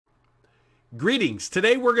Greetings.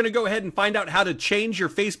 Today we're going to go ahead and find out how to change your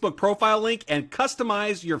Facebook profile link and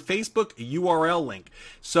customize your Facebook URL link.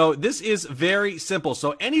 So this is very simple.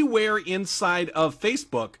 So anywhere inside of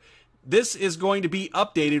Facebook, this is going to be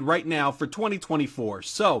updated right now for 2024.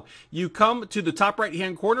 So you come to the top right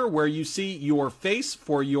hand corner where you see your face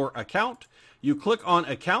for your account. You click on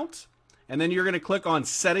Account, and then you're going to click on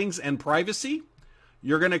Settings and Privacy.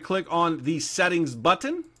 You're going to click on the Settings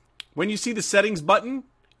button. When you see the Settings button,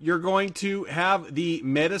 you're going to have the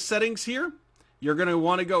meta settings here. You're going to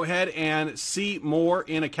want to go ahead and see more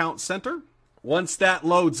in Account Center. Once that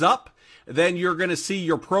loads up, then you're going to see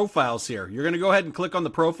your profiles here. You're going to go ahead and click on the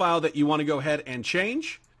profile that you want to go ahead and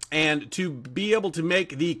change. And to be able to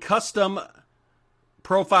make the custom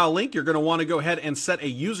profile link, you're going to want to go ahead and set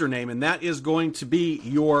a username, and that is going to be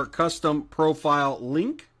your custom profile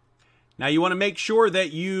link. Now you want to make sure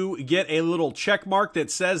that you get a little check mark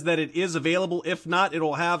that says that it is available. If not,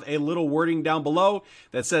 it'll have a little wording down below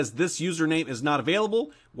that says this username is not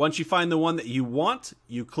available. Once you find the one that you want,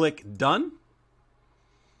 you click Done.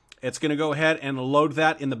 It's going to go ahead and load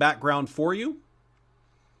that in the background for you.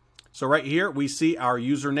 So right here we see our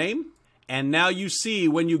username. And now you see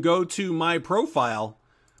when you go to my profile,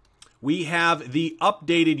 we have the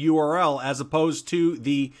updated URL as opposed to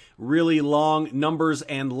the really long numbers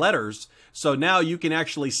and letters. So now you can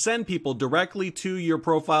actually send people directly to your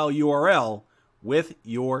profile URL with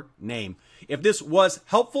your name. If this was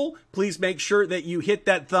helpful, please make sure that you hit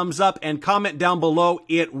that thumbs up and comment down below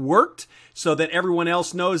it worked so that everyone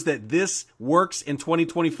else knows that this works in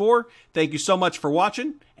 2024. Thank you so much for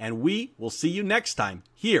watching, and we will see you next time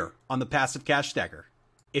here on the Passive Cash Stacker.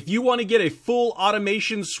 If you want to get a full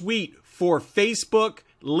automation suite for Facebook,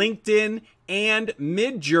 LinkedIn, and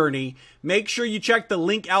Midjourney, make sure you check the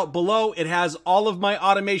link out below. It has all of my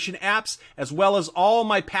automation apps as well as all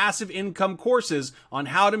my passive income courses on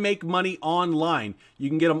how to make money online. You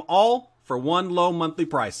can get them all for one low monthly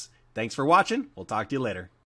price. Thanks for watching. We'll talk to you later.